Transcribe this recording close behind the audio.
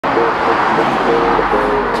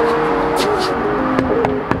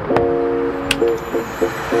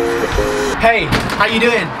Hey, how you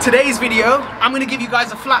doing? Today's video, I'm gonna give you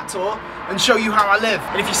guys a flat tour and show you how I live.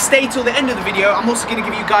 And if you stay till the end of the video, I'm also gonna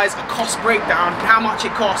give you guys a cost breakdown, how much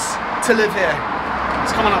it costs to live here.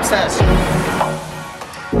 Let's come on upstairs.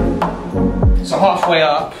 So halfway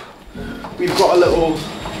up, we've got a little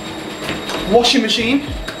washing machine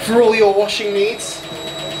for all your washing needs.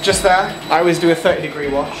 Just there. I always do a 30-degree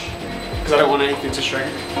wash because I don't want anything to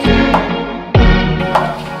shrink.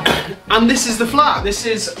 And this is the flat. This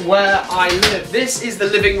is where I live. This is the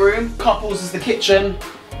living room. Couples is the kitchen.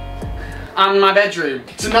 And my bedroom.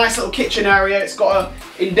 It's a nice little kitchen area. It's got an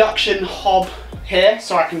induction hob here,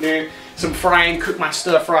 so I can do some frying, cook my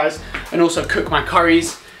stir fries, and also cook my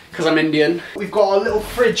curries, because I'm Indian. We've got a little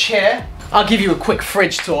fridge here. I'll give you a quick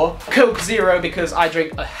fridge tour. Coke Zero, because I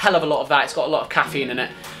drink a hell of a lot of that. It's got a lot of caffeine in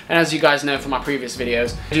it. And as you guys know from my previous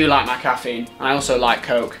videos, I do like my caffeine. And I also like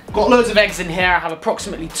Coke. Got loads of eggs in here. I have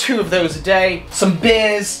approximately 2 of those a day. Some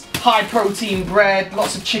beers, high protein bread,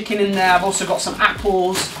 lots of chicken in there. I've also got some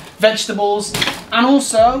apples, vegetables, and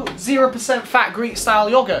also 0% fat Greek style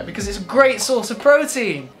yogurt because it's a great source of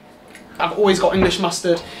protein. I've always got English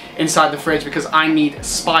mustard inside the fridge because I need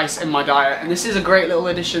spice in my diet, and this is a great little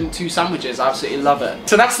addition to sandwiches. I absolutely love it.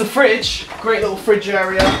 So that's the fridge, great little fridge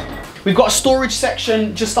area. We've got a storage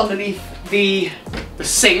section just underneath the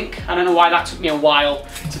sink. I don't know why that took me a while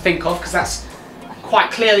to think of because that's quite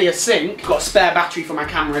clearly a sink. Got a spare battery for my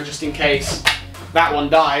camera just in case that one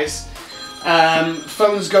dies.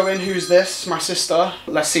 Phones go in. Who's this? My sister.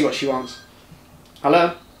 Let's see what she wants.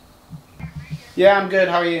 Hello? Yeah, I'm good.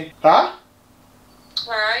 How are you? Huh?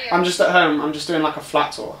 Where are you? I'm just at home. I'm just doing like a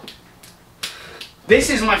flat tour. This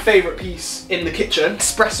is my favourite piece in the kitchen,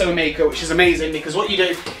 espresso maker, which is amazing because what you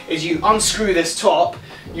do is you unscrew this top,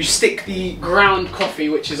 you stick the ground coffee,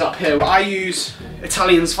 which is up here. I use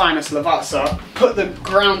Italian's finest Lavazza, put the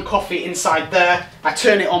ground coffee inside there, I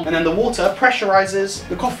turn it on, and then the water pressurizes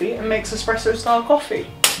the coffee and makes espresso style coffee.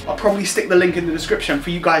 I'll probably stick the link in the description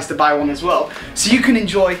for you guys to buy one as well, so you can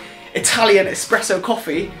enjoy Italian espresso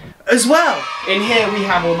coffee as well. In here we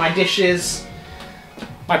have all my dishes,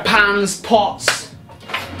 my pans, pots,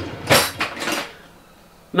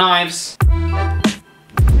 knives.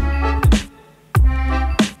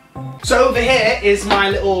 So over here is my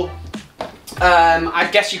little, I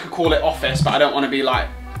guess you could call it office, but I don't want to be like,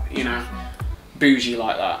 you know, bougie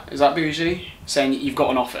like that. Is that bougie? Saying you've got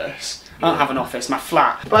an office. I don't have an office, my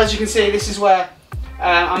flat. But as you can see, this is where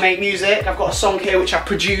I make music. I've got a song here which I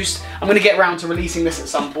produced. I'm going to get around to releasing this at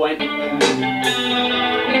some point. You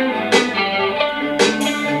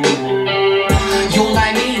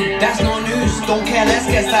like me, that's no news. Don't care, let's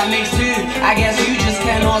guess that makes 2. I guess you just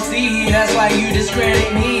cannot see, that's why you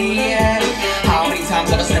discredit me, yeah. How many times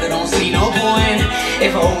have I said I don't see no point?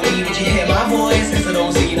 If only would you hear my voice, cause I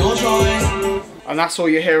don't see no choice. And that's all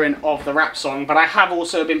you're hearing of the rap song, but I have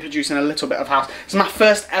also been producing a little bit of house. It's my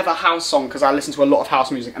first ever house song because I listen to a lot of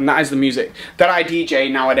house music, and that is the music that I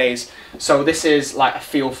DJ nowadays. So this is like a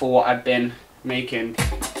feel for what I've been making.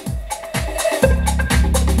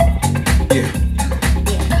 Yeah.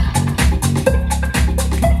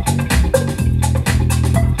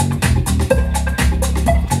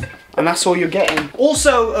 And that's all you're getting.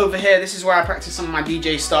 Also over here, this is where I practice some of my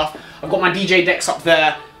DJ stuff. I've got my DJ decks up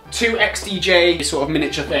there. 2 XDJ sort of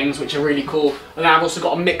miniature things which are really cool, and then I've also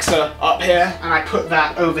got a mixer up here and I put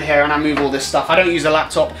that over here and I move all this stuff. I don't use a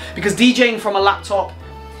laptop because DJing from a laptop,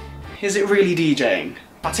 is it really DJing?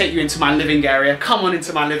 I'll take you into my living area. Come on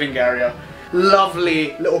into my living area.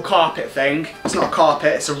 Lovely little carpet thing. It's not a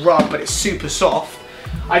carpet, it's a rug, but it's super soft.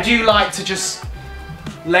 I do like to just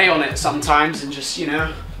lay on it sometimes and just, you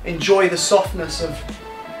know, enjoy the softness of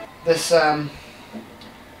this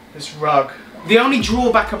this rug. The only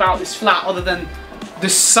drawback about this flat, other than the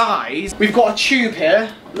size, we've got a tube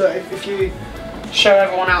here. Look, if you show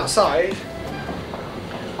everyone outside,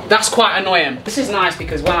 that's quite annoying. This is nice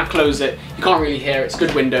because when I close it, you can't really hear it. It's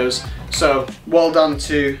good windows. So well done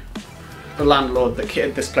to the landlord that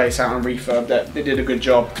kitted this place out and refurbed it. They did a good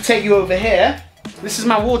job. I'll take you over here. This is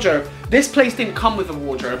my wardrobe. This place didn't come with a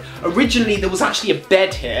wardrobe. Originally there was actually a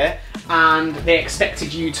bed here and they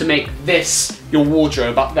expected you to make this your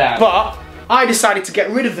wardrobe up there. But I decided to get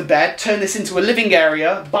rid of the bed, turn this into a living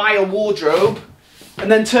area, buy a wardrobe,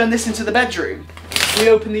 and then turn this into the bedroom. We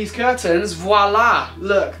open these curtains, voila!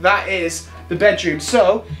 Look, that is the bedroom.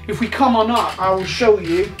 So, if we come on up, I will show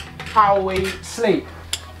you how we sleep.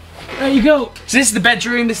 There you go. So this is the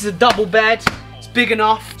bedroom, this is a double bed. It's big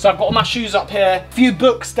enough. So I've got all my shoes up here, a few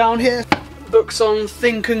books down here. Books on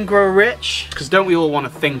Think and Grow Rich, because don't we all want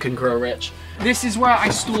to think and grow rich? This is where I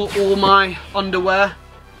store all my underwear,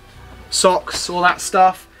 socks, all that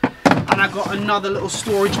stuff. And I've got another little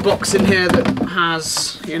storage box in here that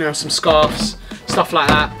has, you know, some scarves, stuff like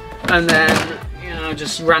that. And then, you know,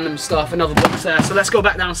 just random stuff, another box there. So let's go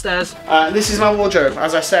back downstairs. This is my wardrobe.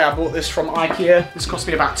 As I say, I bought this from IKEA. This cost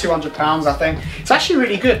me about £200, I think. It's actually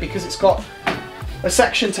really good because it's got a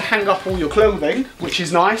section to hang up all your clothing, which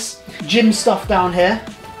is nice. Gym stuff down here.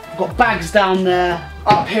 I've got bags down there.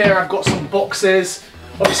 Up here I've got some boxes.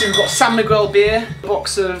 Obviously we've got San Miguel beer, a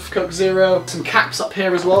box of Coke Zero, some caps up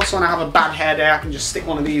here as well, so when I have a bad hair day I can just stick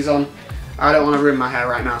one of these on. I don't want to ruin my hair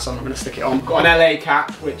right now, so I'm not going to stick it on. Got an LA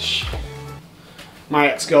cap, which my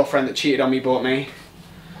ex-girlfriend that cheated on me bought me.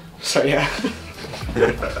 So yeah.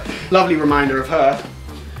 Lovely reminder of her.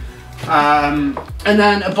 And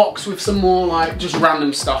then a box with some more like just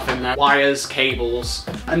random stuff in there. Wires, cables.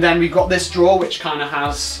 And then we've got this drawer which kind of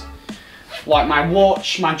has like my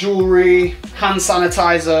watch, my jewellery, hand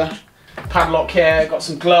sanitizer, padlock here, got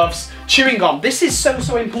some gloves, chewing gum. This is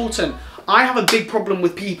so important. I have a big problem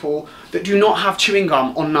with people that do not have chewing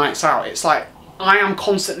gum on nights out. It's like, I am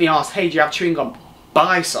constantly asked, hey, do you have chewing gum?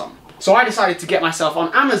 Buy some. So I decided to get myself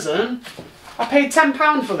on Amazon. I paid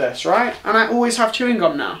 £10 for this, right? And I always have chewing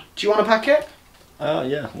gum now. Do you want a packet?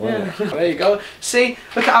 Yeah. Yeah. There you go. See,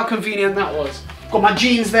 look at how convenient that was. Got my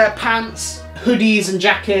jeans there, pants, hoodies and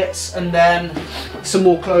jackets, and then some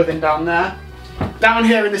more clothing down there. Down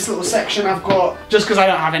here in this little section I've got, just because I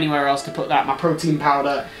don't have anywhere else to put that, my protein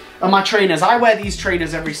powder and my trainers. I wear these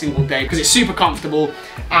trainers every single day because it's super comfortable,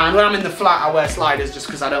 and when I'm in the flat I wear sliders just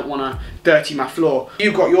because I don't want to dirty my floor.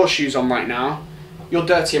 You've got your shoes on right now, you're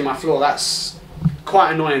dirtying my floor. That's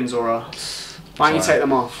quite annoying, Zora. Why don't you take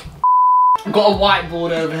them off? I've got a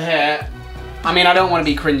whiteboard over here. I mean, I don't want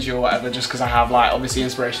to be cringy or whatever just because I have like obviously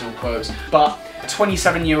inspirational quotes, but a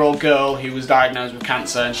 27-year-old girl who was diagnosed with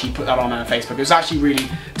cancer, and she put that on her Facebook. It was actually a really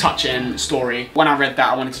touching story. When I read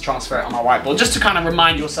that, I wanted to transfer it on my whiteboard just to kind of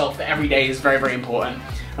remind yourself that every day is very important,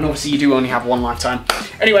 and obviously you do only have one lifetime.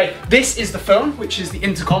 Anyway, this is the phone, which is the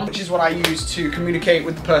intercom, which is what I use to communicate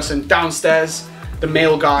with the person downstairs, the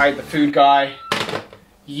mail guy, the food guy,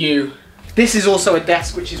 you. This is also a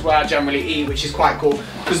desk, which is where I generally eat, which is quite cool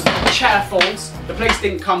because the chair folds. The place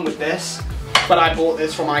didn't come with this, but I bought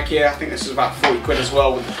this from IKEA. I think this was about 40 quid as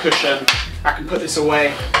well with the cushion. I can put this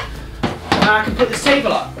away and I can put this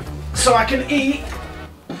table up so I can eat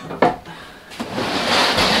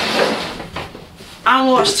and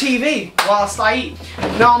watch TV whilst I eat.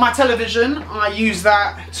 Now on my television, I use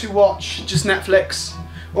that to watch just Netflix,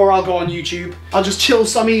 or I'll go on YouTube. I'll just chill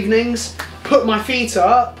some evenings, put my feet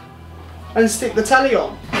up and stick the telly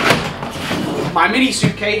on. My mini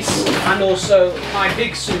suitcase and also my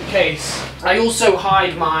big suitcase. I also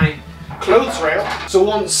hide my clothes rail, so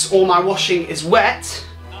once all my washing is wet,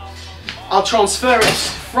 I'll transfer it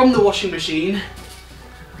from the washing machine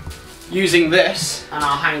using this, and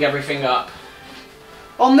I'll hang everything up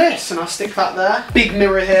on this, and I'll stick that there. Big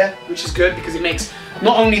mirror here, which is good because it makes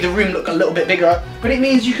not only the room look a little bit bigger, but it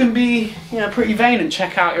means you can be, you know, pretty vain and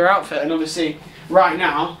check out your outfit. And obviously right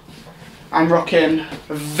now I'm rocking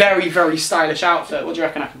a very stylish outfit. What do you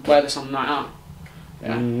reckon? I could wear this on the night out?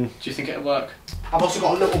 Yeah. Do you think it'll work? I've also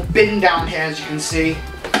got a little bin down here, as you can see.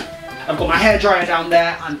 I've got my hairdryer down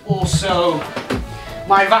there, and also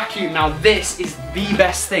my vacuum. Now this is the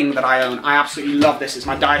best thing that I own. I absolutely love this. It's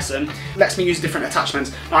my Dyson. It lets me use different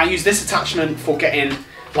attachments. Now I use this attachment for getting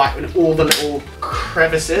like in all the little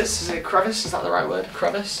crevices. Is it crevice? Is that the right word?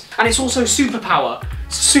 Crevice? And it's also superpower,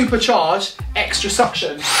 supercharged, extra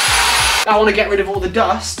suction. I want to get rid of all the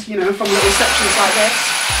dust, you know, from little sections like this.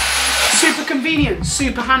 Super convenient,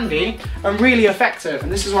 super handy, and really effective.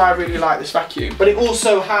 And this is why I really like this vacuum. But it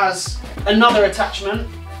also has another attachment,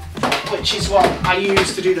 which is what I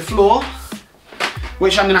use to do the floor,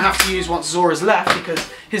 which I'm going to have to use once Zora's left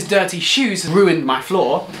because his dirty shoes ruined my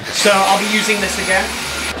floor. So I'll be using this again.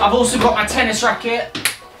 I've also got my tennis racket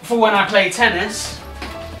for when I play tennis,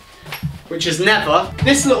 which is never.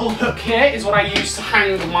 This little hook here is what I use to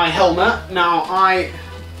hang my helmet. Now I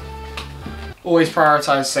always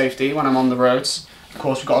prioritise safety when I'm on the roads. Of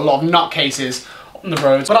course, we've got a lot of nutcases on the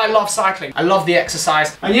roads, but I love cycling. I love the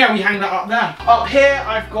exercise. And yeah, we hang that up there. Up here,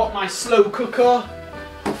 I've got my slow cooker,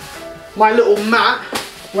 my little mat.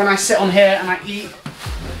 When I sit on here and I eat,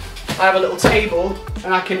 I have a little table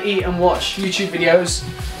and I can eat and watch YouTube videos.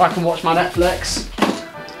 I can watch my Netflix.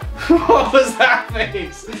 What was that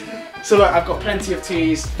face? So look, I've got plenty of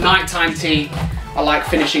teas, nighttime tea. I like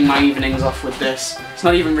finishing my evenings off with this. It's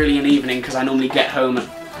not even really an evening because I normally get home at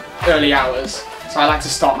early hours. So I like to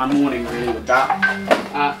start my morning really with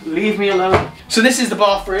that. Leave me alone. So this is the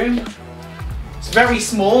bathroom. It's very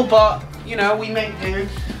small, but you know, we make do.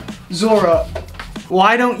 Zora,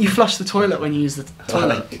 why don't you flush the toilet when you use the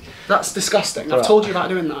toilet? That's disgusting. I've told you about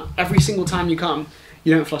doing that. Every single time you come,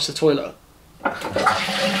 you don't flush the toilet.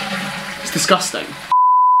 It's disgusting.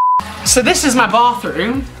 So this is my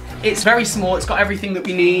bathroom. It's very small, it's got everything that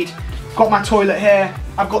we need. Got my toilet here.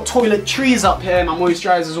 I've got toiletries up here, my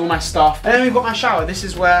moisturisers, all my stuff. And then we've got my shower. This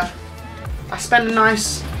is where I spend a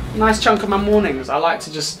nice chunk of my mornings. I like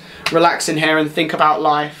to just relax in here and think about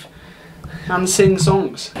life and sing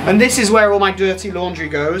songs. And this is where all my dirty laundry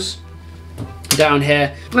goes, down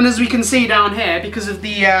here. And as we can see down here, because of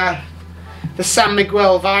the San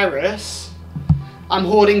Miguel virus, I'm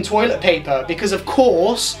hoarding toilet paper because, of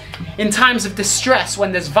course, in times of distress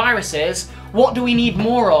when there's viruses, what do we need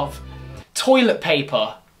more of? Toilet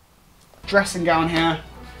paper. Dressing gown here.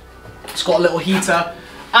 It's got a little heater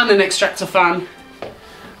and an extractor fan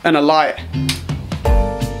and a light.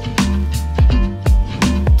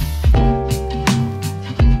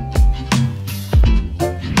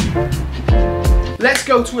 Let's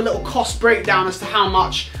go to a little cost breakdown as to how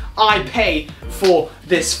much I pay for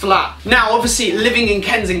this flat. Now, obviously, living in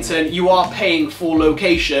Kensington, you are paying for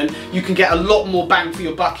location. You can get a lot more bang for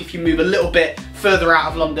your buck if you move a little bit further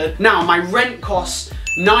out of London. Now, my rent costs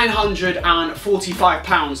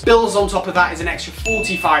 £945. Bills on top of that is an extra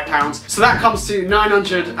 £45. So that comes to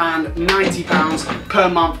 £990 per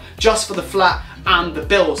month just for the flat and the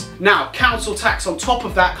bills. Now, council tax on top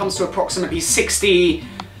of that comes to approximately £60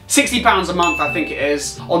 a month, I think it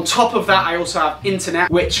is. On top of that, I also have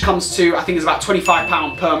internet, which comes to, I think it's about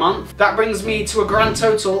 £25 per month. That brings me to a grand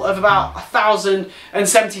total of about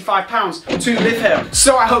 £1,075 to live here.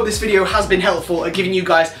 So I hope this video has been helpful at giving you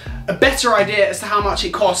guys a better idea as to how much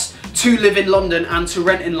it costs to live in London and to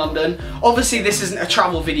rent in London. Obviously, this isn't a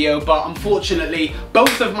travel video, but unfortunately,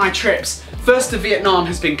 both of my trips, first to Vietnam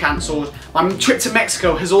has been cancelled. My trip to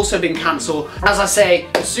Mexico has also been cancelled. As I say,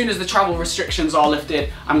 as soon as the travel restrictions are lifted,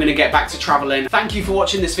 I'm gonna get back to traveling. Thank you for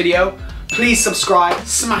watching this video. Please subscribe,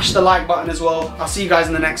 smash the like button as well. I'll see you guys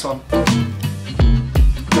in the next one.